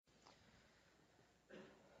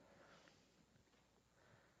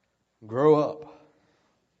Grow up.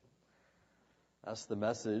 That's the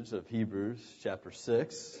message of Hebrews chapter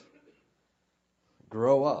 6.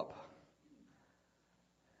 Grow up.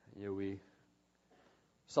 We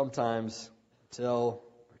sometimes tell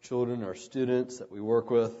our children, our students that we work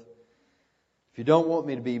with, if you don't want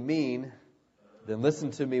me to be mean, then listen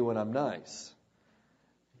to me when I'm nice.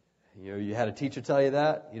 You had a teacher tell you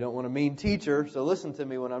that. You don't want a mean teacher, so listen to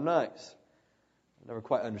me when I'm nice. I never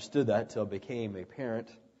quite understood that until I became a parent.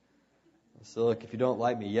 So look, if you don't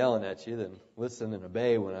like me yelling at you, then listen and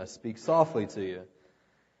obey when I speak softly to you.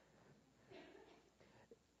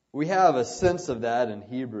 We have a sense of that in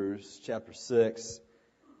Hebrews chapter 6.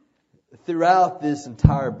 Throughout this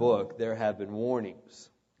entire book, there have been warnings.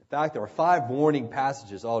 In fact, there are 5 warning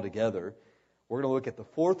passages altogether. We're going to look at the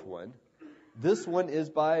 4th one. This one is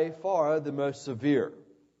by far the most severe.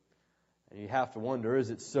 And you have to wonder, is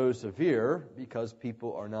it so severe because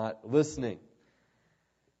people are not listening?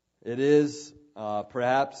 It is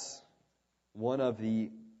perhaps one of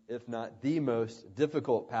the, if not the most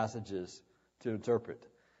difficult passages to interpret.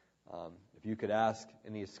 If you could ask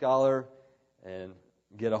any scholar and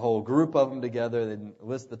get a whole group of them together and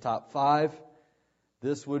list the top 5,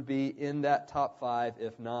 this would be in that top 5,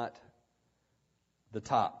 if not the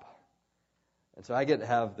top. And so I get to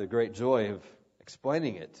have the great joy of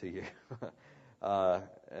explaining it to you.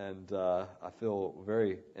 And I feel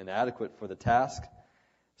very inadequate for the task.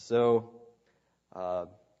 So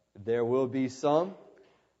there will be some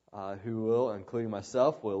who will, including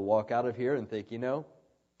myself, will walk out of here and think,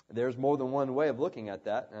 there's more than one way of looking at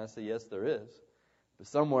that. And I say, yes, there is. But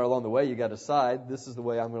somewhere along the way, you got to decide, this is the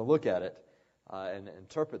way I'm going to look at it and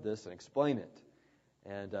interpret this and explain it.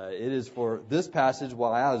 And it is for this passage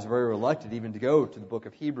why I was very reluctant even to go to the book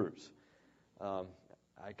of Hebrews.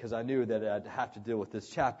 Because I knew that I'd have to deal with this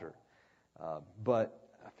chapter. But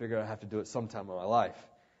I figured I'd have to do it sometime in my life.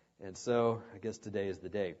 And so I guess today is the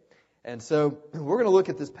day. And so we're going to look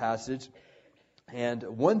at this passage. And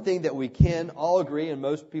one thing that we can all agree, and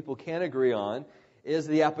most people can agree on, is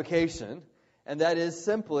the application. And that is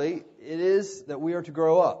simply, it is that we are to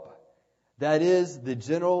grow up. That is the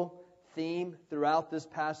general theme throughout this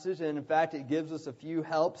passage. And in fact, it gives us a few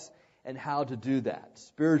helps in how to do that.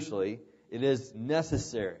 Spiritually, it is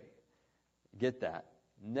necessary. Get that?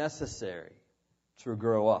 Necessary to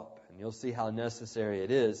grow up. And you'll see how necessary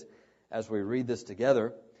it is as we read this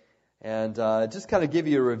together. And just kind of give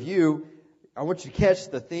you a review. I want you to catch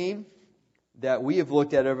the theme that we have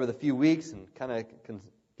looked at over the few weeks and kind of can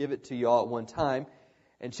give it to you all at one time.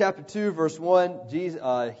 In chapter 2, verse 1,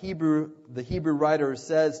 the Hebrew writer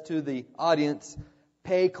says to the audience,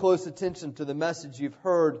 pay close attention to the message you've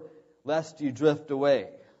heard, lest you drift away.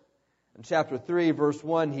 In chapter 3, verse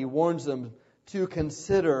 1, he warns them to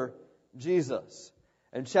consider Jesus.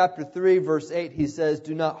 In chapter 3, verse 8, he says,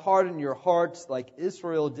 do not harden your hearts like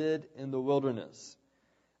Israel did in the wilderness.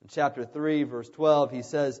 In chapter 3, verse 12, he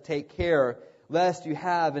says, take care lest you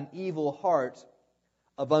have an evil heart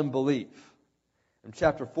of unbelief. In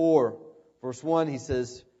chapter 4, verse 1, he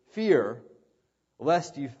says, fear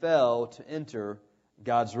lest you fail to enter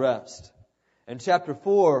God's rest. In chapter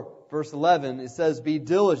 4, verse 11, it says, be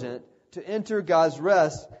diligent to enter God's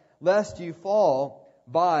rest lest you fall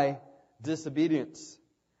by disobedience.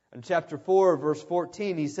 In chapter 4, verse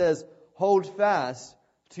 14, he says, hold fast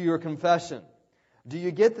to your confession. Do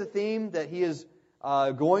you get the theme that he is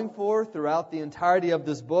going for throughout the entirety of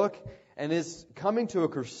this book? And is coming to a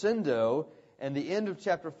crescendo in the end of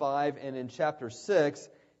chapter 5 and in chapter 6.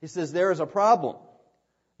 He says, there is a problem.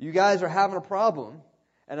 You guys are having a problem.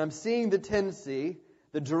 And I'm seeing the tendency,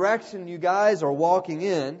 the direction you guys are walking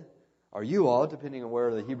in, or you all, depending on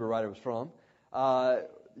where the Hebrew writer was from,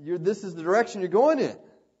 this is the direction you're going in.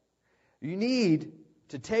 You need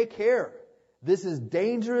to take care. This is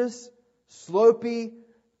dangerous, slopey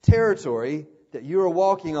territory that you are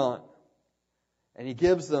walking on. And he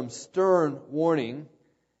gives them stern warning,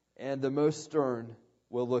 and the most stern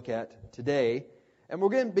we'll look at today. And we're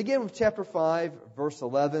going to begin with chapter 5, verse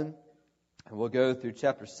 11, and we'll go through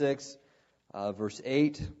chapter 6, verse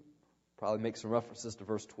 8. Probably make some references to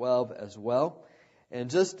verse 12 as well.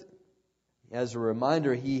 And just as a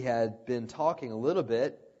reminder, he had been talking a little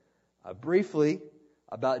bit, briefly,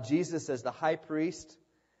 about Jesus as the high priest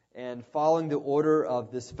and following the order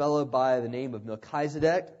of this fellow by the name of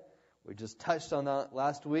Melchizedek. We just touched on that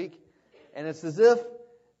last week. And it's as if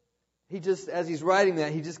he just, as he's writing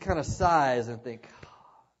that, he just kind of sighs and thinks,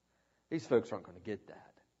 these folks aren't going to get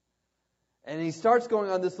that. And he starts going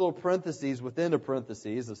on this little parentheses within a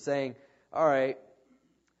parentheses of saying, all right,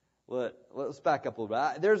 let's back up a little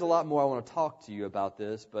bit. There's a lot more I want to talk to you about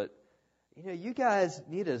this, but you guys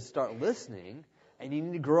need to start listening and you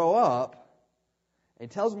need to grow up. And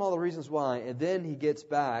he tells them all the reasons why, and then he gets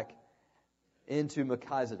back into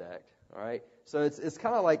Melchizedek. All right? So it's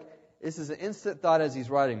kind of like, this is an instant thought as he's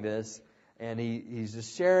writing this, and he's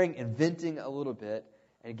just sharing and venting a little bit,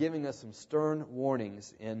 and giving us some stern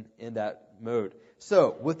warnings in that mode.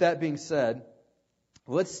 So, with that being said,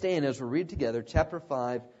 let's stand as we read together chapter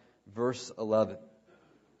 5, verse 11.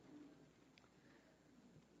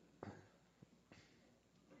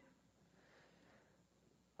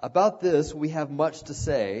 About this we have much to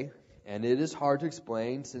say, and it is hard to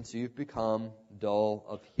explain since you've become dull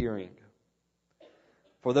of hearing.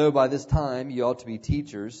 For though by this time you ought to be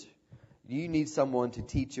teachers, you need someone to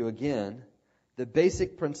teach you again the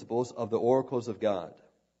basic principles of the oracles of God.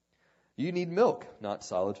 You need milk, not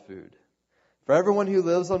solid food. For everyone who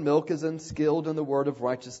lives on milk is unskilled in the word of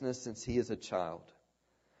righteousness since he is a child.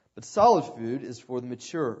 But solid food is for the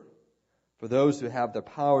mature, for those who have their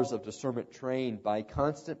powers of discernment trained by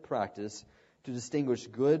constant practice to distinguish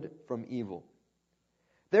good from evil.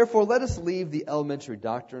 Therefore, let us leave the elementary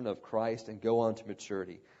doctrine of Christ and go on to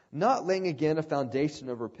maturity, not laying again a foundation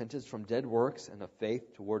of repentance from dead works and of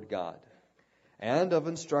faith toward God, and of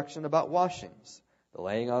instruction about washings, the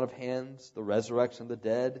laying on of hands, the resurrection of the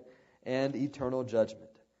dead, and eternal judgment.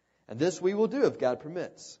 And this we will do if God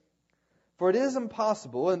permits. For it is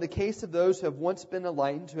impossible, in the case of those who have once been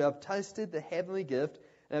enlightened, to have tasted the heavenly gift,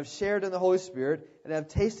 and have shared in the Holy Spirit, and have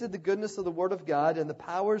tasted the goodness of the Word of God, and the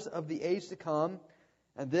powers of the age to come,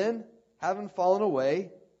 and then, having fallen away,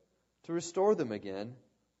 to restore them again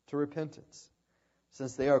to repentance,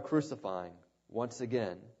 since they are crucifying, once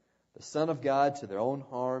again, the Son of God to their own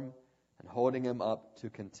harm, and holding Him up to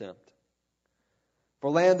contempt. For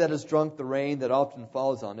land that has drunk the rain that often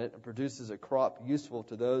falls on it and produces a crop useful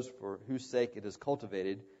to those for whose sake it is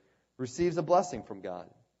cultivated, receives a blessing from God.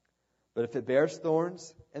 But if it bears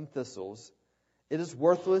thorns and thistles, it is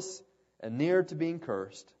worthless and near to being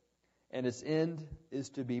cursed, and its end is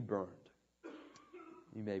to be burned.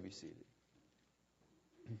 You may be seated.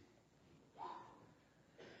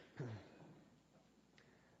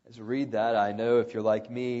 As we read that, I know if you're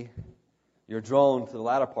like me, you're drawn to the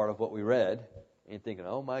latter part of what we read, and you're thinking,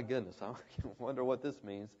 oh my goodness, I wonder what this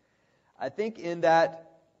means. I think in that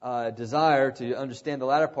desire to understand the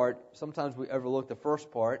latter part, sometimes we overlook the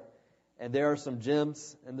first part, and there are some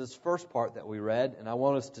gems in this first part that we read, and I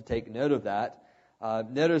want us to take note of that.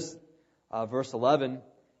 Notice verse 11,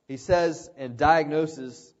 he says and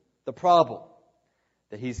diagnoses the problem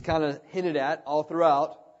that he's kind of hinted at all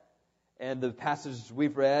throughout. And the passages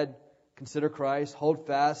we've read, consider Christ, hold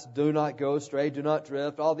fast, do not go astray, do not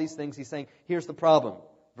drift, all these things he's saying, here's the problem.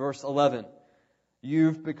 Verse 11,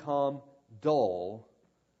 you've become dull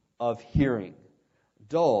of hearing.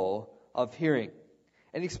 Dull of hearing.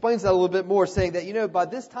 And he explains that a little bit more, saying that, by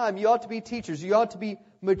this time you ought to be teachers, you ought to be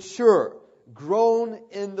mature, grown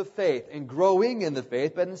in the faith and growing in the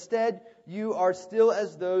faith, but instead you are still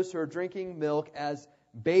as those who are drinking milk as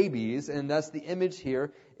babies, and that's the image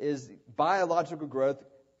here, is biological growth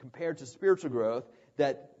compared to spiritual growth,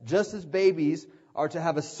 that just as babies are to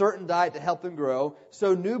have a certain diet to help them grow,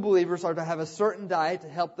 so new believers are to have a certain diet to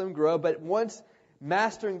help them grow, but once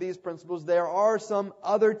mastering these principles, there are some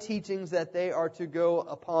other teachings that they are to go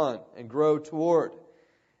upon and grow toward.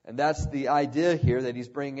 And that's the idea here that he's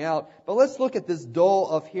bringing out. But let's look at this dull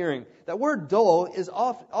of hearing. That word dull is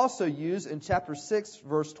also used in chapter 6,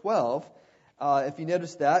 verse 12. If you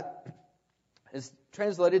notice that, it's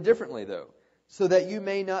translated differently, though. So that you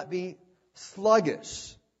may not be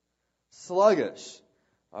sluggish. Sluggish.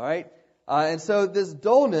 All right? And so this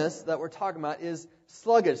dullness that we're talking about is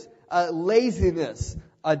sluggish. Laziness.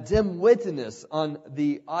 A dim-wittedness on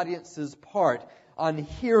the audience's part. On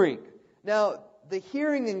hearing. Now, the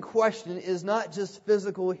hearing in question is not just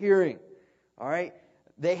physical hearing. All right?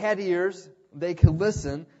 They had ears. They could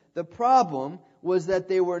listen. The problem was that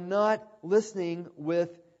they were not listening with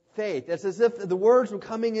faith. It's as if the words were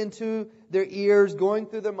coming into their ears, going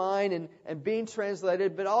through their mind and being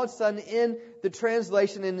translated, but all of a sudden in the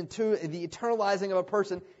translation and into the eternalizing of a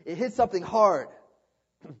person, it hits something hard.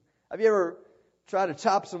 Have you ever tried to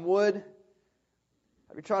chop some wood?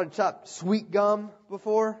 Have you tried to chop sweet gum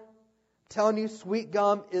before? I'm telling you, sweet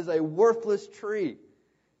gum is a worthless tree.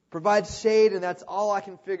 Provides shade, and that's all I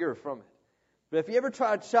can figure from it. But if you ever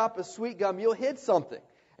try to chop a sweet gum, you'll hit something.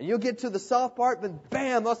 And you'll get to the soft part, then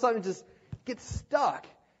bam, all of a sudden it just gets stuck.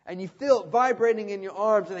 And you feel it vibrating in your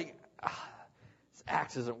arms and think, this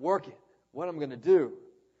axe isn't working. What am I going to do?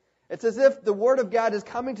 It's as if the Word of God is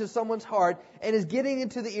coming to someone's heart and is getting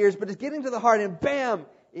into the ears, but it's getting to the heart and bam,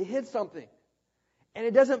 it hits something. And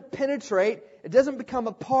it doesn't penetrate. It doesn't become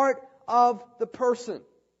a part of the person.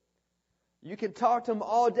 You can talk to them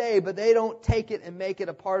all day, but they don't take it and make it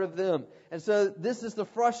a part of them. And so this is the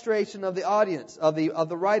frustration of the audience, of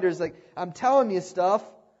the writers. Like, I'm telling you stuff,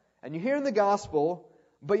 and you're hearing the gospel,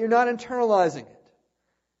 but you're not internalizing it.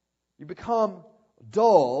 You become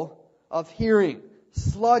dull of hearing,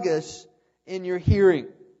 sluggish in your hearing.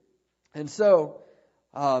 And so,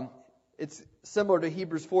 it's similar to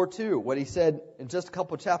Hebrews 4:2, what he said in just a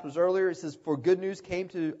couple of chapters earlier. It says, "For good news came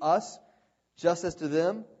to us, just as to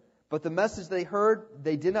them. But the message they heard,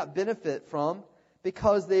 they did not benefit from,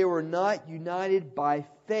 because they were not united by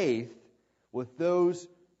faith with those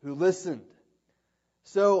who listened."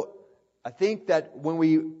 So, I think that when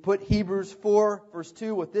we put Hebrews 4, verse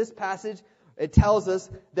 2 with this passage, it tells us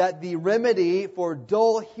that the remedy for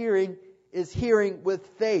dull hearing is hearing with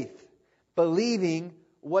faith, believing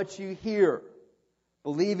what you hear.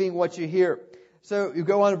 Believing what you hear. So you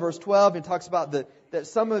go on to verse 12 and it talks about that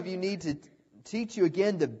some of you need to teach you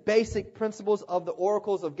again the basic principles of the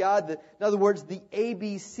oracles of God. In other words, the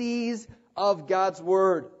ABCs of God's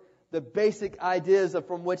Word. The basic ideas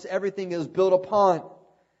from which everything is built upon.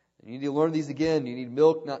 You need to learn these again. You need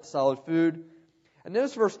milk, not solid food. And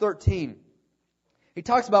notice verse 13. He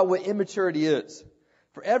talks about what immaturity is.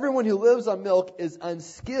 "For everyone who lives on milk is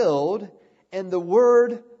unskilled in the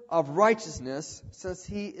word of righteousness, since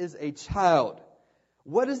he is a child."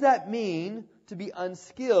 What does that mean, to be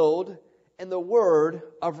unskilled in the word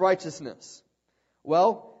of righteousness?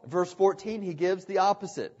 Well, verse 14, he gives the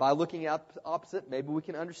opposite. By looking at the opposite, maybe we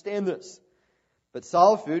can understand this. But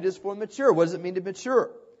solid food is for mature. What does it mean to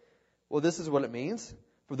mature? Well, this is what it means.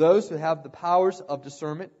 For those who have the powers of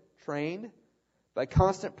discernment trained by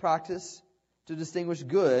constant practice to distinguish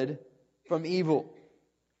good from evil.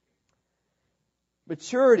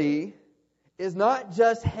 Maturity is not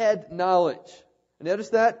just head knowledge. Notice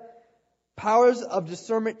that? Powers of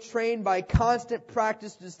discernment trained by constant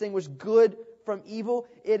practice to distinguish good from evil.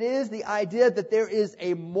 It is the idea that there is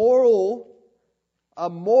a moral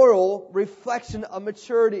reflection of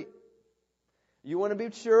maturity. You want to be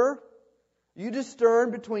mature? You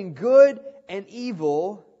discern between good and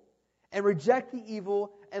evil and reject the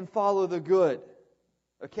evil and follow the good.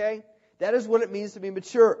 Okay? That is what it means to be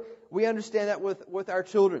mature. We understand that with our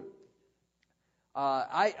children.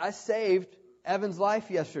 I saved Evan's life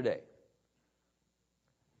yesterday.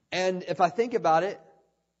 And if I think about it,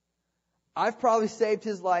 I've probably saved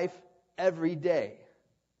his life every day.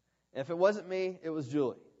 If it wasn't me, it was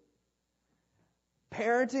Julie.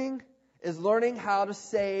 Parenting is learning how to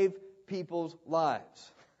save people's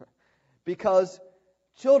lives. Because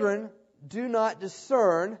children do not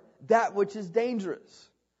discern that which is dangerous.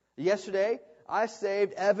 Yesterday, I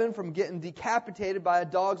saved Evan from getting decapitated by a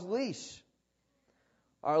dog's leash.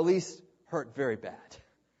 Or at least hurt very bad.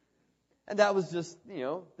 And that was just,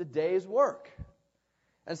 the day's work.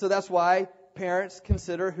 And so that's why parents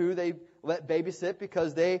consider who they let babysit,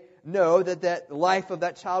 because they know that the life of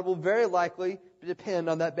that child will very likely depend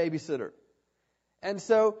on that babysitter. And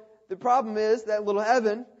so the problem is that little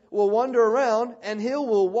Evan will wander around and he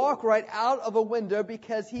will walk right out of a window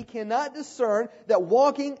because he cannot discern that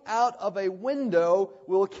walking out of a window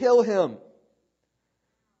will kill him.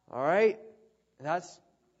 All right? And that's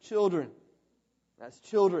children. That's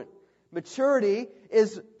children. Maturity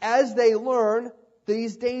is as they learn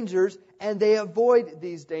these dangers and they avoid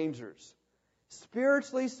these dangers.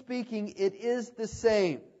 Spiritually speaking, it is the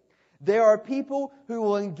same. There are people who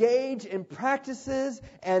will engage in practices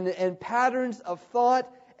and patterns of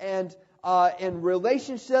thought and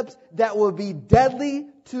relationships that will be deadly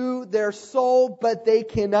to their soul, but they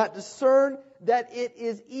cannot discern that it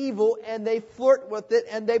is evil, and they flirt with it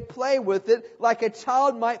and they play with it like a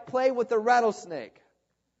child might play with a rattlesnake.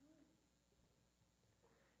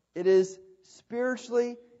 It is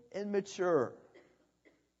spiritually immature.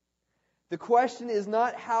 The question is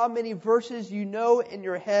not how many verses you know in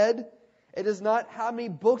your head. It is not how many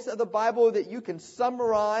books of the Bible that you can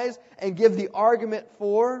summarize and give the argument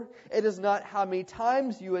for. It is not how many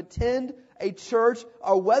times you attend a church,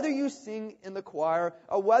 or whether you sing in the choir,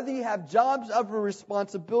 or whether you have jobs of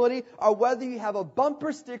responsibility, or whether you have a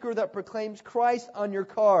bumper sticker that proclaims Christ on your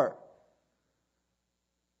car.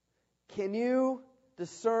 Can you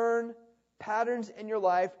discern patterns in your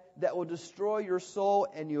life that will destroy your soul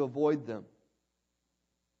and you avoid them?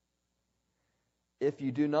 If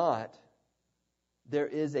you do not, there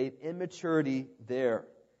is an immaturity there.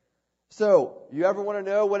 So, you ever want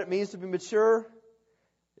to know what it means to be mature?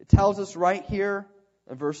 It tells us right here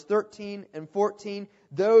in verse 13 and 14,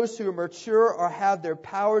 those who are mature or have their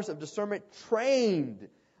powers of discernment trained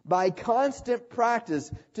By constant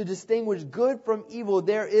practice to distinguish good from evil,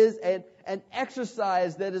 there is an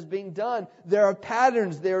exercise that is being done. There are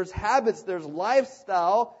patterns, there's habits, there's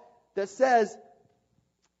lifestyle that says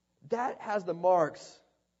that has the marks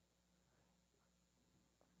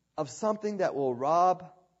of something that will rob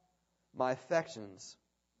my affections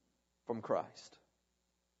from Christ.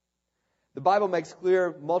 The Bible makes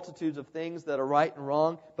clear multitudes of things that are right and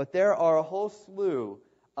wrong, but there are a whole slew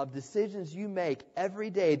of decisions you make every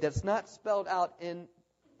day that's not spelled out in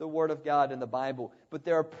the Word of God in the Bible, but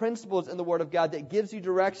there are principles in the Word of God that gives you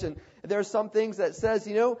direction. There are some things that says,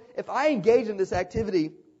 if I engage in this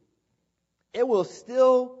activity, it will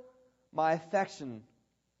still my affection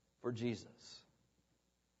for Jesus.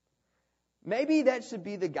 Maybe that should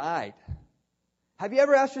be the guide. Have you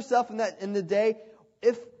ever asked yourself in the day,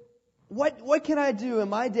 what can I do in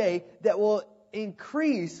my day that will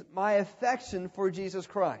increase my affection for Jesus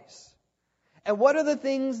Christ? And what are the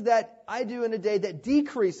things that I do in a day that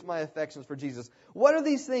decrease my affections for Jesus? What are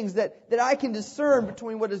these things that I can discern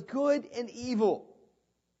between what is good and evil?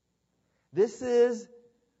 This is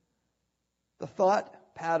the thought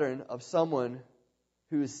pattern of someone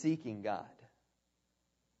who is seeking God.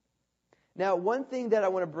 Now, one thing that I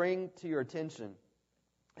want to bring to your attention,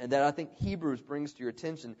 and that I think Hebrews brings to your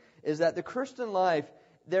attention, is that the Christian life,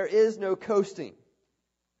 there is no coasting.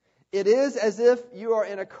 It is as if you are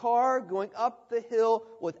in a car going up the hill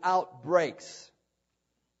without brakes.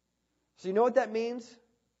 So you know what that means?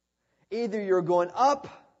 Either you're going up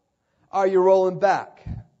or you're rolling back.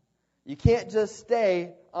 You can't just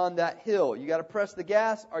stay on that hill. You got to press the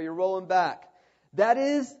gas or you're rolling back. That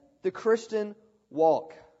is the Christian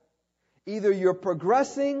walk. Either you're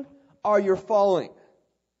progressing or you're falling.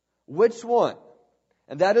 Which one?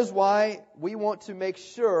 And that is why we want to make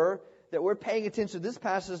sure that we're paying attention to this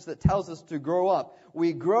passage that tells us to grow up.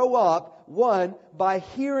 We grow up, one, by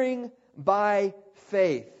hearing by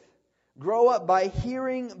faith. Grow up by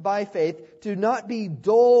hearing by faith, to not be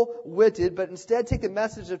dull-witted, but instead take the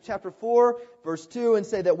message of chapter 4, verse 2, and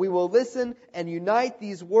say that we will listen and unite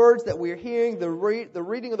these words that we are hearing, the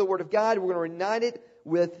reading of the Word of God, we're going to unite it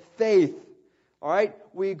with faith. All right?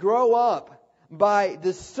 We grow up by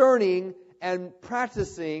discerning and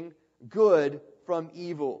practicing good from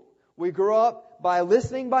evil. We grow up by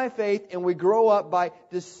listening by faith, and we grow up by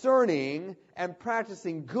discerning and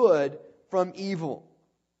practicing good from evil.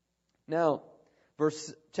 Now,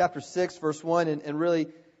 chapter 6, verse 1, and really,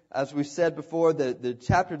 as we've said before, the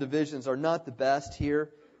chapter divisions are not the best here.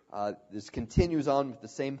 This continues on with the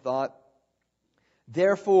same thought.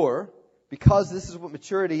 Therefore, because this is what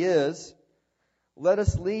maturity is, let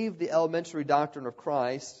us leave the elementary doctrine of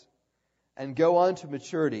Christ and go on to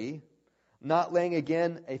maturity, not laying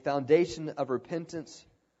again a foundation of repentance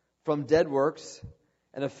from dead works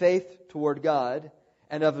and of faith toward God,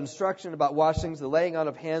 and of instruction about washings, the laying on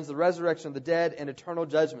of hands, the resurrection of the dead, and eternal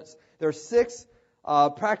judgments. There are 6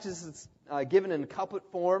 practices given in couplet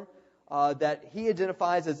form that he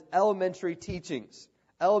identifies as elementary teachings.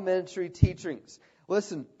 Elementary teachings.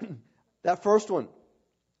 Listen, that first one,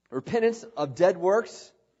 repentance of dead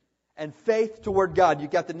works and faith toward God.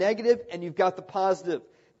 You've got the negative and you've got the positive.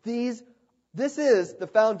 This is the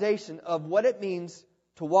foundation of what it means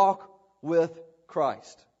to walk with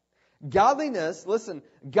Christ. Godliness, listen,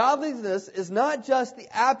 godliness is not just the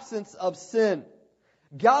absence of sin.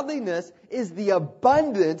 Godliness is the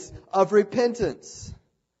abundance of repentance.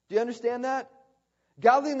 Do you understand that?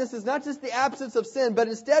 Godliness is not just the absence of sin, but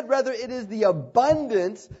instead, rather, it is the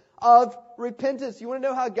abundance of repentance. You want to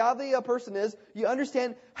know how godly a person is? You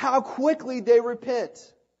understand how quickly they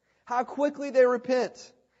repent. How quickly they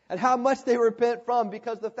repent. And how much they repent from.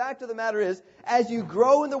 Because the fact of the matter is, as you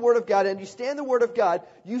grow in the Word of God and you stand in the Word of God,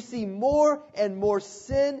 you see more and more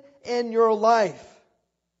sin in your life.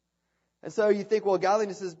 And so you think, well,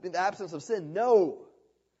 godliness is the absence of sin. No.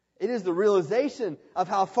 It is the realization of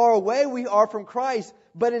how far away we are from Christ.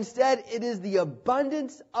 But instead, it is the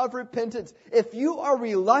abundance of repentance. If you are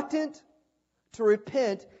reluctant to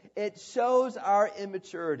repent, it shows our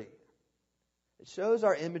immaturity. It shows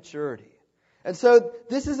our immaturity. And so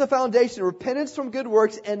this is the foundation, repentance from good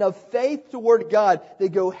works and of faith toward God. They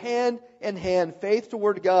go hand in hand, faith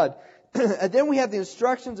toward God. And then we have the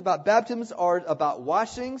instructions about baptisms are about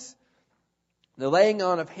washings, the laying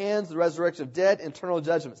on of hands, the resurrection of dead, eternal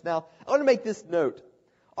judgments. Now, I want to make this note.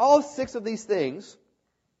 All 6 of these things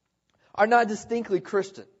are not distinctly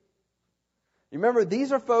Christian. Remember,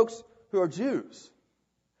 these are folks who are Jews.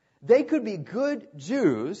 They could be good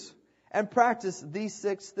Jews and practice these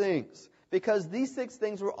 6 things. Because these 6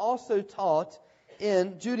 things were also taught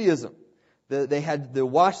in Judaism. They had the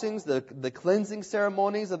washings, the cleansing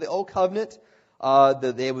ceremonies of the Old Covenant.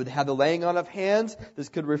 That they would have the laying on of hands. This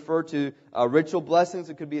could refer to ritual blessings.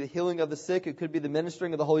 It could be the healing of the sick. It could be the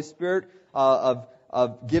ministering of the Holy Spirit, of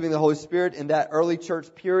giving the Holy Spirit in that early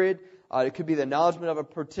church period. It could be the acknowledgement of a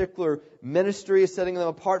particular ministry, setting them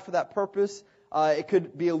apart for that purpose. It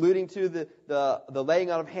could be alluding to the laying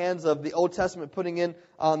on of hands of the Old Testament, putting in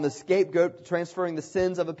on the scapegoat, transferring the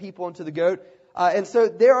sins of a people into the goat. And so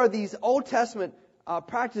there are these Old Testament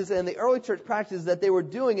practices and the early church practices that they were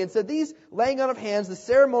doing. And so these laying on of hands, the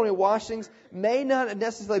ceremonial washings, may not have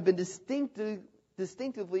necessarily been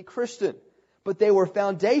distinctively Christian, but they were a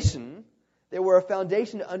foundation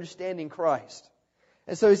to understanding Christ.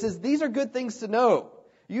 And so he says, these are good things to know.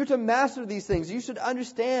 You to master these things. You should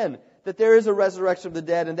understand that there is a resurrection of the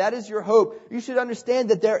dead, and that is your hope. You should understand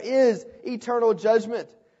that there is eternal judgment,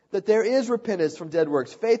 that there is repentance from dead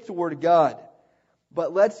works, faith toward God.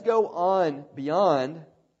 But let's go on beyond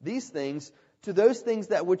these things to those things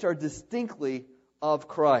that which are distinctly of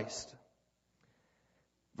Christ.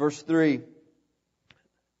 Verse 3,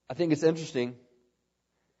 I think it's interesting.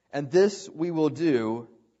 And this we will do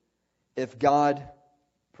if God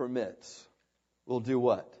permits. We'll do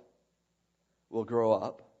what? We'll grow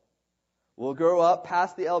up. We'll grow up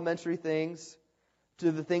past the elementary things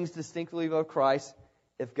to the things distinctly of Christ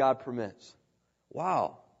if God permits.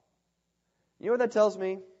 Wow. You know what that tells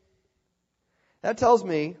me? That tells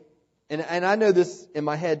me, and I know this in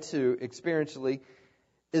my head too, experientially,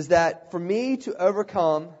 is that for me to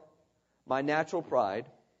overcome my natural pride,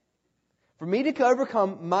 for me to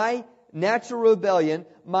overcome my natural rebellion,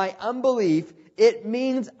 my unbelief, it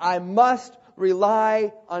means I must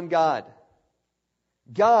rely on God.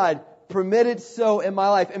 God, permit it so in my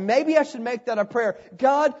life. And maybe I should make that a prayer.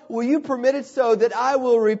 God, will you permit it so that I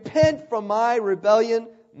will repent from my rebellion,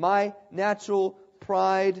 my natural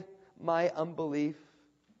pride, my unbelief?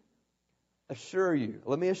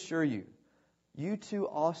 Let me assure you, you too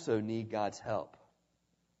also need God's help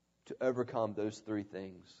to overcome those three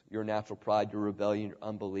things. Your natural pride, your rebellion, your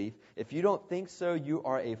unbelief. If you don't think so, you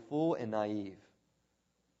are a fool and naive.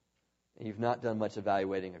 And you've not done much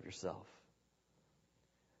evaluating of yourself.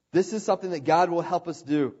 This is something that God will help us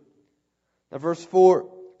do. Now, verse 4,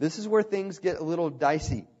 this is where things get a little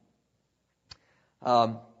dicey.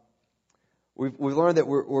 We've learned that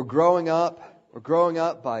we're growing up. We're growing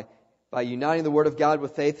up by uniting the Word of God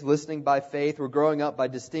with faith, listening by faith. We're growing up by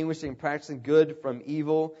distinguishing and practicing good from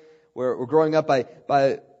evil. We're growing up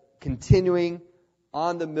by continuing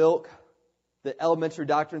on the milk, the elementary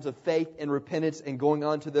doctrines of faith and repentance, and going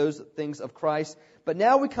on to those things of Christ. But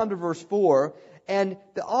now we come to verse 4, and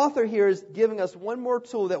the author here is giving us one more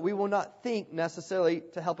tool that we will not think necessarily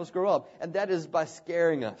to help us grow up, and that is by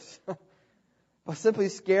scaring us. By simply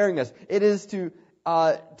scaring us. It is to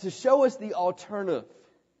show us the alternative.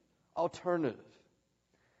 Alternative.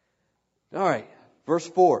 All right, verse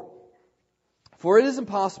 4. For it is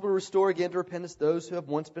impossible to restore again to repentance those who have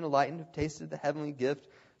once been enlightened, have tasted the heavenly gift,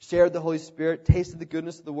 shared the Holy Spirit, tasted the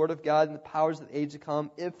goodness of the Word of God and the powers of the age to come,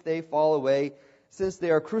 if they fall away, since they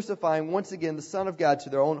are crucifying once again the Son of God to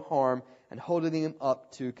their own harm and holding him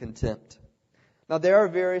up to contempt. Now there are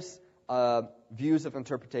various views of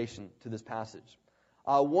interpretation to this passage.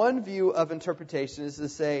 One view of interpretation is to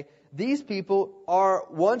say, these people are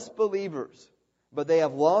once believers, but they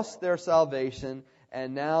have lost their salvation,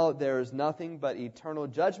 and now there is nothing but eternal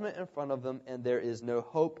judgment in front of them, and there is no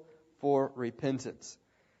hope for repentance.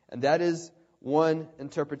 And that is one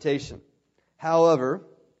interpretation. However,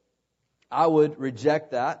 I would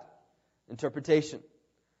reject that interpretation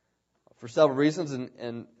for several reasons,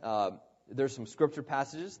 and there's some scripture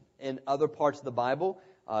passages in other parts of the Bible.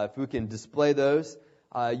 If we can display those,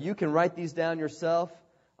 you can write these down yourself.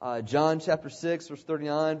 John chapter 6, verse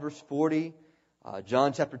 39, verse 40.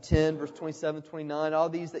 John chapter 10, verse 27, 29. All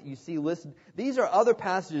these that you see listed. These are other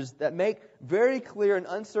passages that make very clear in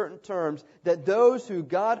uncertain terms that those who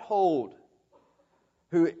God hold,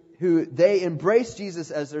 who they embrace Jesus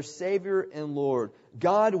as their Savior and Lord,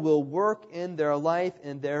 God will work in their life,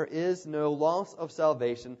 and there is no loss of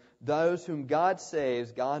salvation. Those whom God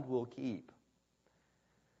saves, God will keep.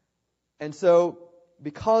 And so,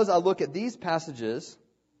 because I look at these passages,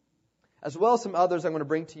 as well as some others I'm going to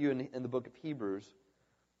bring to you in the book of Hebrews,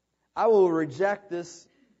 I will reject this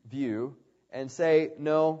view and say,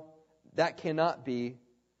 no, that cannot be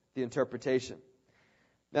the interpretation.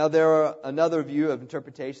 Now, there are another view of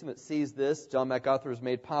interpretation that sees this, John MacArthur has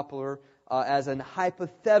made popular, as an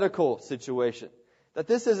hypothetical situation. That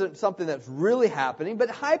this isn't something that's really happening, but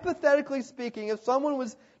hypothetically speaking, if someone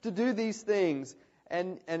was to do these things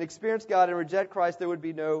and experience God and reject Christ, there would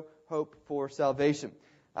be no hope for salvation.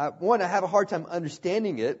 One, I have a hard time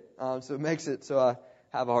understanding it, so it makes it so I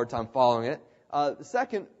have a hard time following it. The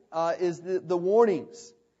second is the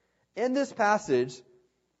warnings. In this passage,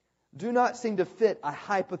 do not seem to fit a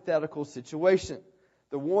hypothetical situation.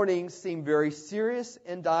 The warnings seem very serious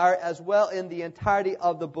and dire as well in the entirety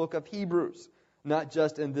of the book of Hebrews, not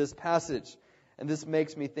just in this passage. And this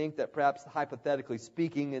makes me think that perhaps hypothetically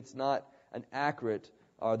speaking, it's not an accurate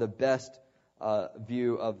or the best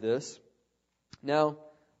view of this. Now,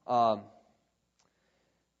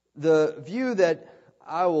 the view that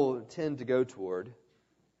I will tend to go toward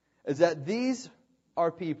is that these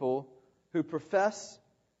are people who profess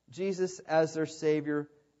Jesus as their Savior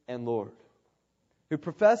and Lord. Who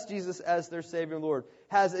profess Jesus as their Savior and Lord,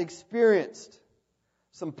 has experienced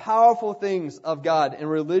some powerful things of God in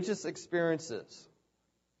religious experiences.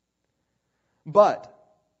 But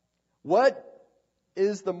what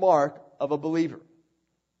is the mark of a believer?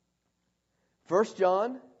 1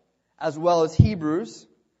 John, as well as Hebrews,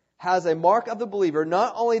 has a mark of the believer,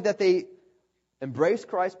 not only that they embrace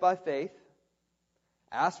Christ by faith,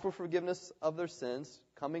 ask for forgiveness of their sins,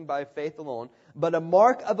 coming by faith alone, but a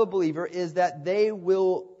mark of a believer is that they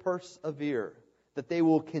will persevere, that they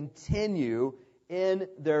will continue in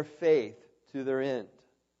their faith to their end,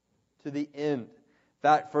 to the end. In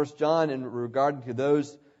fact, 1 John, in regard to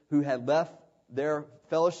those who had left their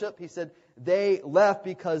fellowship, he said, they left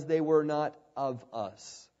because they were not of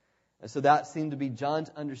us. And so that seemed to be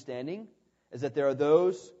John's understanding, is that there are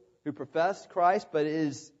those who profess Christ, but it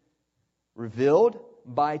is revealed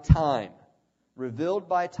by time. Revealed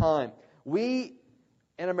by time. We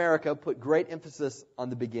in America put great emphasis on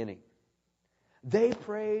the beginning. They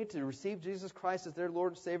prayed to receive Jesus Christ as their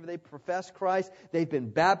Lord and Savior. They profess Christ. They've been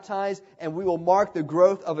baptized. And we will mark the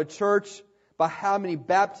growth of a church by how many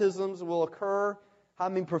baptisms will occur, how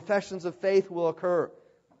many professions of faith will occur.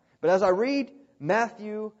 But as I read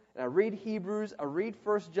Matthew, and I read Hebrews, I read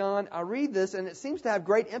 1 John, I read this, and it seems to have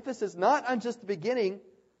great emphasis not on just the beginning,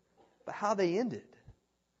 but how they ended.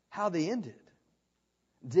 How they ended.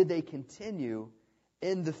 Did they continue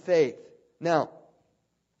in the faith? Now,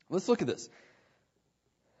 let's look at this.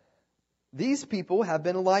 These people have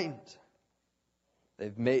been enlightened.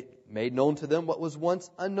 They've made known to them what was once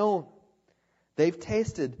unknown. They've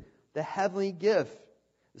tasted the heavenly gift.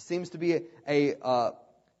 It seems to be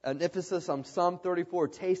an emphasis on Psalm 34.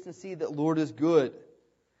 Taste and see that the Lord is good.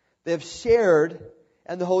 They've shared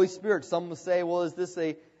in the Holy Spirit. Some will say, well, is this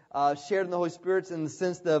a shared in the Holy Spirit in the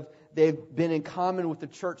sense that they've been in common with the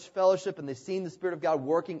church fellowship and they've seen the Spirit of God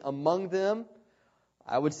working among them?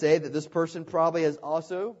 I would say that this person probably has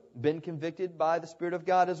also been convicted by the Spirit of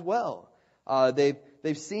God as well.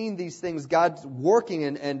 They've seen these things, God's working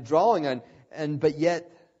and drawing on, but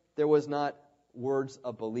yet there was not words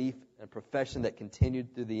of belief and profession that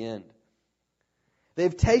continued through the end.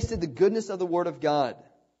 They've tasted the goodness of the Word of God.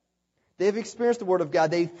 They've experienced the Word of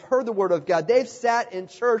God. They've heard the Word of God. They've sat in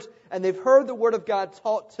church and they've heard the Word of God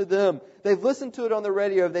taught to them. They've listened to it on the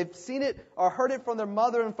radio. They've seen it or heard it from their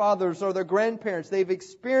mother and fathers or their grandparents. They've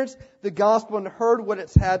experienced the gospel and heard what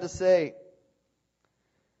it's had to say.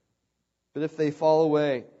 But if they fall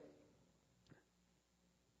away,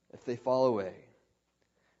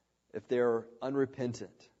 if they're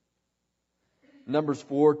unrepentant, Numbers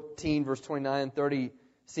 14, verse 29 and 30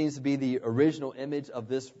 seems to be the original image of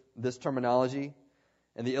this terminology.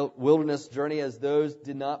 And the wilderness journey, as those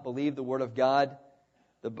did not believe the word of God,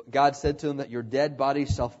 God said to them that your dead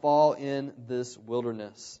bodies shall fall in this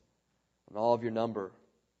wilderness, and all of your number.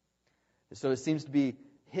 And so it seems to be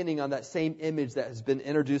hinting on that same image that has been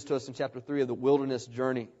introduced to us in chapter 3 of the wilderness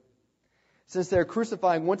journey. Since they're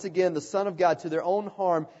crucifying once again the Son of God to their own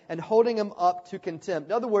harm and holding Him up to contempt.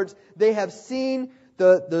 In other words, they have seen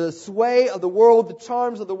the sway of the world, the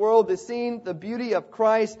charms of the world. They've seen the beauty of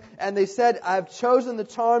Christ, and they said, I've chosen the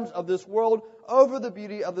charms of this world over the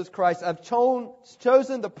beauty of this Christ. I've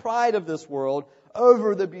chosen the pride of this world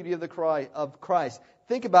over the beauty of Christ.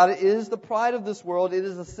 Think about it. It is the pride of this world. It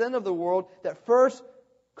is the sin of the world that first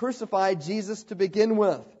crucified Jesus to begin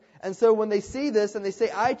with. And so when they see this and they say,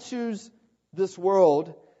 I choose this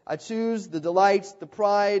world, I choose the delights, the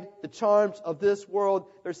pride, the charms of this world.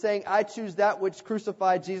 They're saying, I choose that which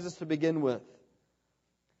crucified Jesus to begin with.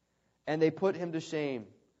 And they put Him to shame,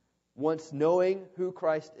 once knowing who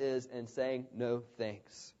Christ is and saying, no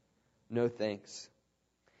thanks. No thanks.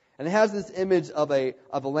 And it has this image of a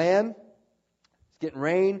land. It's getting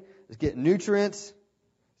rain. It's getting nutrients.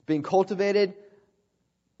 It's being cultivated.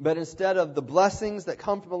 But instead of the blessings that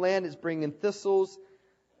come from the land, it's bringing thistles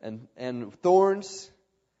and thorns.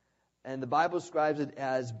 And the Bible describes it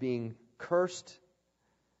as being cursed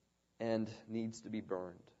and needs to be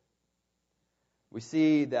burned. We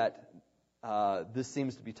see that this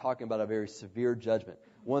seems to be talking about a very severe judgment.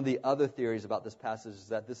 One of the other theories about this passage is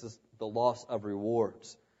that this is the loss of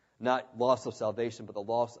rewards. Not loss of salvation, but the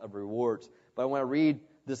loss of rewards. But when I read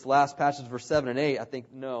this last passage, verse 7 and 8, I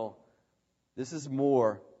think, no, this is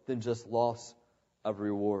more than just loss of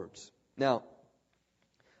rewards. Now,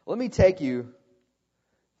 let me take you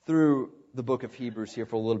through the book of Hebrews here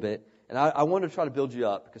for a little bit. And I want to try to build you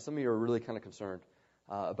up, because some of you are really kind of concerned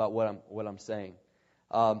about what I'm saying.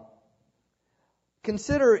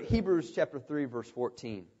 Consider Hebrews chapter 3, verse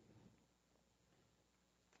 14.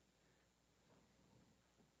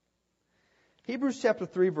 Hebrews chapter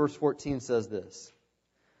 3, verse 14 says this: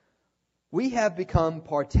 "We have become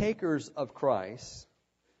partakers of Christ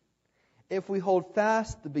if we hold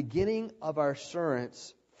fast the beginning of our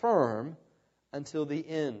assurance firm until the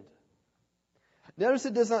end." Notice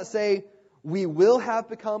it does not say we will have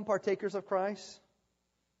become partakers of Christ,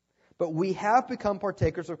 but we have become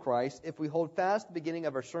partakers of Christ if we hold fast the beginning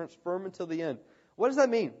of our assurance firm until the end. What does that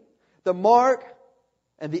mean? The mark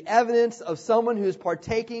and the evidence of someone who is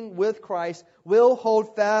partaking with Christ will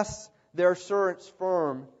hold fast their assurance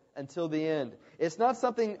firm until the end. It's not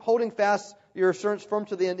something, holding fast your assurance firm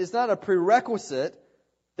to the end is not a prerequisite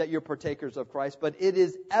that you're partakers of Christ, but it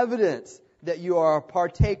is evidence that you are a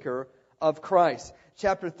partaker of Christ.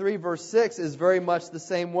 Chapter 3, verse 6 is very much the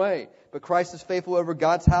same way. "But Christ is faithful over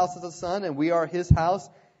God's house as a son, and we are His house,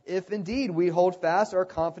 if indeed we hold fast our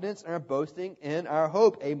confidence and our boasting in our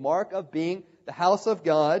hope." A mark of being the house of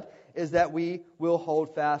God is that we will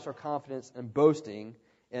hold fast our confidence and boasting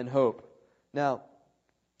in hope. Now,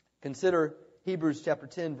 consider Hebrews chapter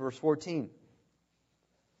 10, verse 14.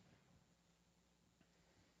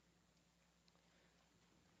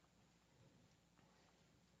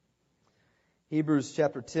 Hebrews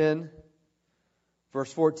chapter 10,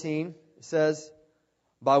 verse 14 says,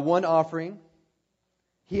 "By one offering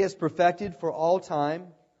He has perfected for all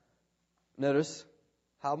time." Notice,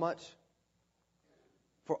 how much?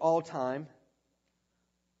 For all time.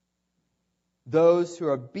 "Those who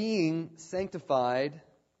are being sanctified."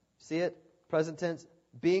 See it? Present tense.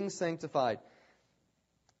 Being sanctified.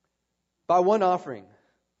 "By one offering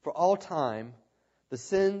for all time, the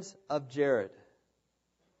sins of Jared."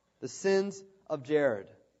 The sins of Jared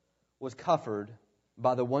was covered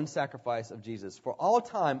by the one sacrifice of Jesus. For all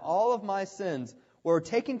time, all of my sins were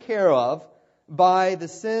taken care of by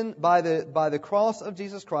the cross of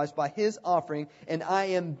Jesus Christ, by His offering, and I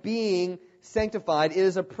am being sanctified. It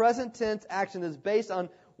is a present tense action that is based on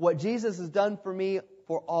what Jesus has done for me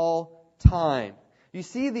for all time. You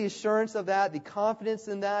see the assurance of that, the confidence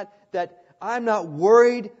in that I'm not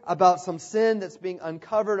worried about some sin that's being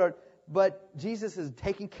uncovered, but Jesus is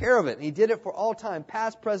taking care of it. And He did it for all time,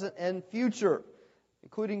 past, present, and future,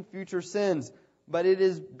 including future sins. But it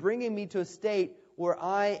is bringing me to a state where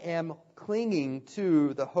I am clinging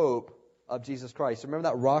to the hope of Jesus Christ. Remember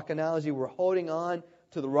that rock analogy? We're holding on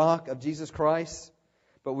to the rock of Jesus Christ.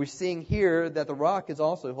 But we're seeing here that the rock is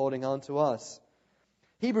also holding on to us.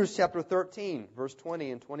 Hebrews chapter 13, verse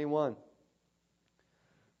 20 and 21.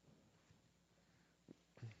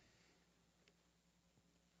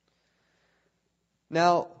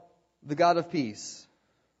 "Now, the God of peace,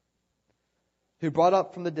 who brought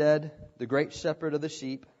up from the dead the great shepherd of the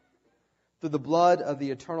sheep, through the blood of the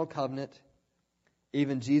eternal covenant,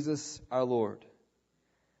 even Jesus our Lord,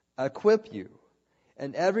 equip you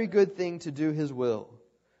in every good thing to do His will,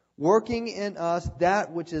 working in us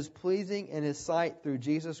that which is pleasing in His sight through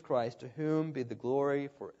Jesus Christ, to whom be the glory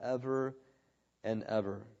forever and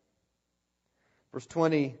ever." Verse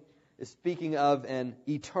 20 is speaking of an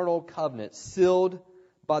eternal covenant sealed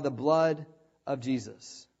by the blood of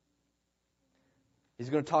Jesus. He's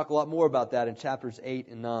going to talk a lot more about that in chapters 8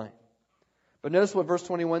 and 9. But notice what verse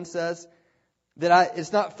 21 says, that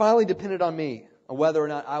it's not finally dependent on me, on whether or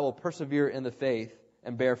not I will persevere in the faith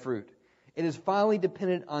and bear fruit. It is finally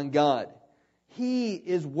dependent on God. He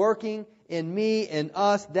is working in me and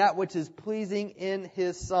us that which is pleasing in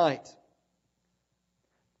His sight.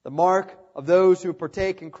 The mark of those who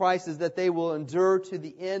partake in Christ is that they will endure to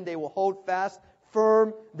the end. They will hold fast,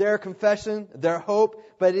 firm their confession, their hope.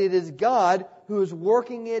 But it is God who is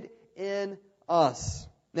working it in us.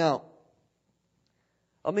 Now,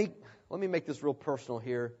 let me make this real personal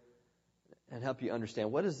here and help you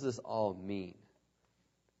understand. What does this all mean?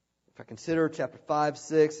 If I consider chapter 5,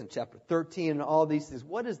 6, and chapter 13 and all these things,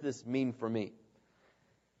 what does this mean for me?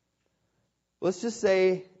 Let's just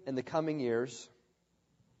say in the coming years,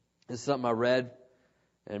 this is something I read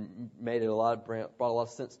and brought a lot of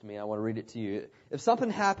sense to me. I want to read it to you. If something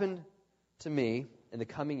happened to me in the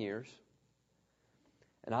coming years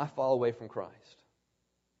and I fall away from Christ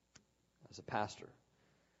as a pastor,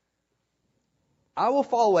 I will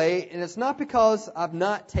fall away, and it's not because I've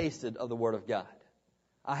not tasted of the Word of God.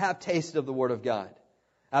 I have tasted of the Word of God.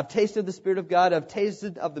 I've tasted the Spirit of God. I've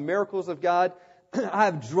tasted of the miracles of God. I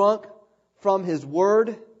have drunk from His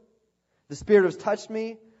Word. The Spirit has touched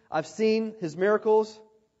me. I've seen His miracles.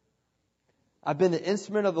 I've been the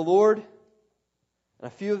instrument of the Lord. And a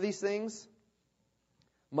few of these things,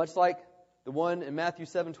 much like the one in Matthew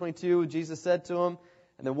 7:22, Jesus said to him,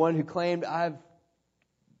 and the one who claimed, I've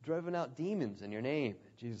driven out demons in your name.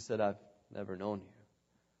 Jesus said, I've never known you.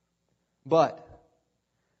 But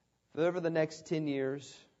for over the next 10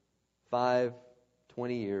 years, 5,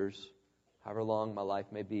 20 years, however long my life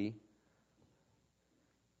may be,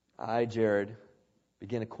 I, Jared,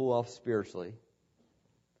 begin to cool off spiritually.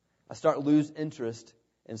 I start to lose interest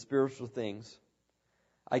in spiritual things.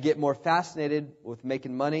 I get more fascinated with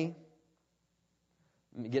making money,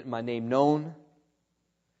 getting my name known.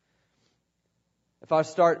 If I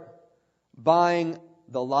start buying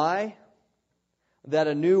the lie that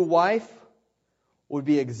a new wife would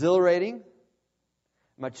be exhilarating,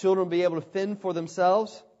 my children will be able to fend for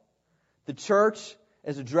themselves, the church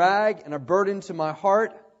is a drag and a burden to my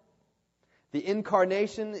heart, the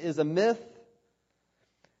incarnation is a myth,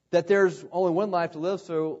 that there's only one life to live,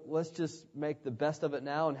 so let's just make the best of it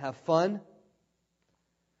now and have fun.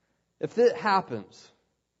 If it happens,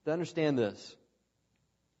 to understand this,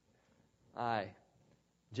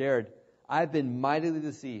 Jared, I've been mightily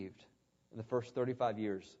deceived in the first 35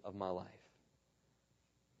 years of my life.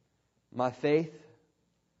 My faith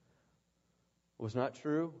was not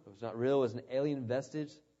true, it was not real, it was an alien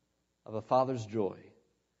vestige of a father's joy.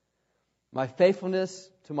 My faithfulness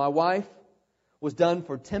to my wife was done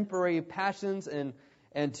for temporary passions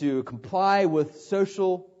and to comply with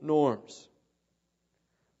social norms.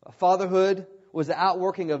 Fatherhood was the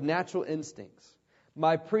outworking of natural instincts.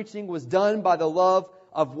 My preaching was done by the love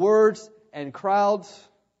of words and crowds,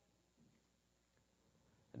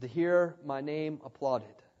 and to hear my name applauded.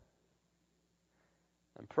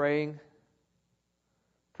 And praying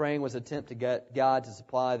was an attempt to get God to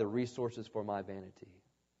supply the resources for my vanity.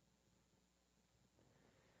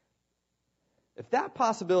 If that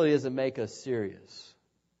possibility doesn't make us serious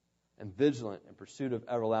and vigilant in pursuit of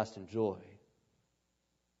everlasting joy,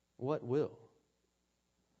 what will?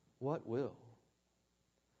 What will?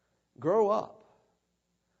 Grow up.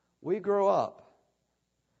 We grow up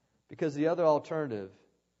because the other alternative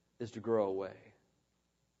is to grow away.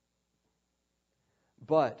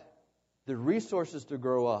 But the resources to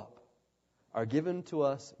grow up are given to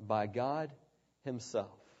us by God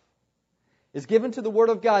Himself. It's given to the Word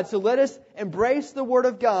of God. So let us embrace the Word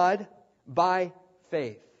of God by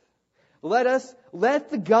faith.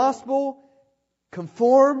 Let the gospel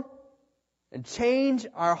conform and change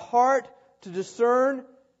our heart to discern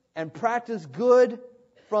and practice good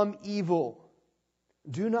from evil.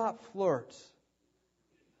 Do not flirt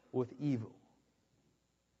with evil.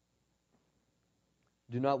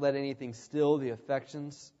 Do not let anything still the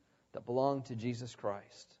affections that belong to Jesus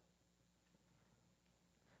Christ.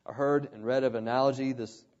 I heard and read of an analogy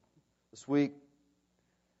this week.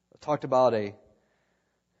 I talked about a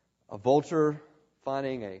vulture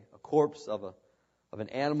finding a corpse of an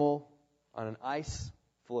animal on an ice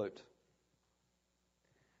float.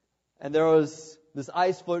 And there was this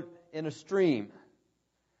ice float in a stream,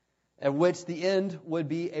 at which the end would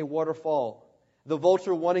be a waterfall. The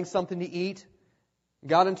vulture, wanting something to eat,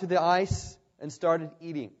 got into the ice and started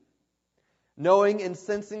eating. Knowing and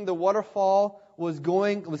sensing the waterfall was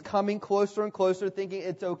coming closer and closer, thinking,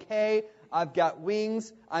 it's okay, I've got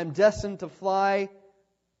wings, I'm destined to fly,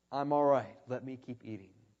 I'm all right, let me keep eating.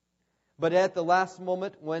 But at the last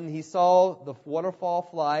moment, when he saw the waterfall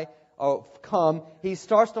come, he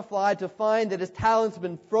starts to fly to find that his talons have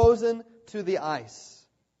been frozen to the ice.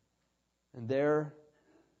 And there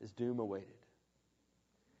his doom awaited.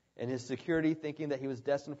 In his security, thinking that he was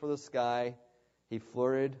destined for the sky, he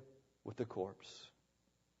flirted with the corpse.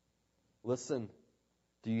 Listen,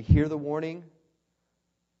 do you hear the warning?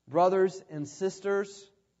 Brothers and sisters,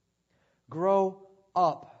 grow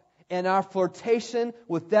up. And our flirtation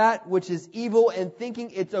with that which is evil and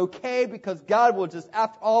thinking it's okay because God will just,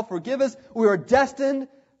 after all, forgive us. We are destined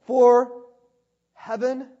for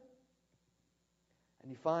heaven.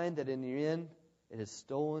 And you find that in the end, it has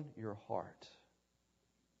stolen your heart.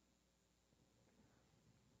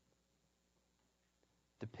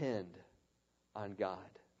 Depend on God.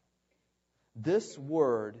 This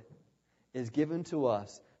word is given to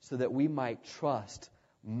us so that we might trust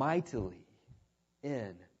mightily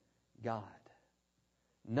in God,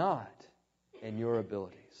 not in your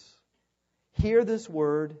abilities. Hear this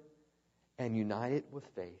word and unite it with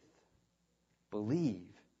faith. Believe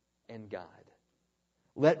in God.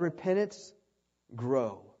 Let repentance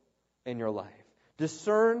grow in your life.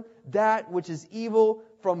 Discern that which is evil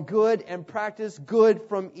from good and practice good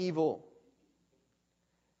from evil.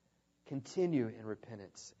 Continue in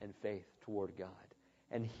repentance and faith toward God.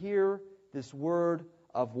 And hear this word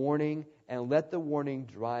of warning, and let the warning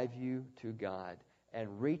drive you to God.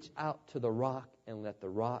 And reach out to the rock, and let the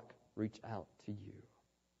rock reach out to you.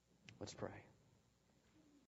 Let's pray.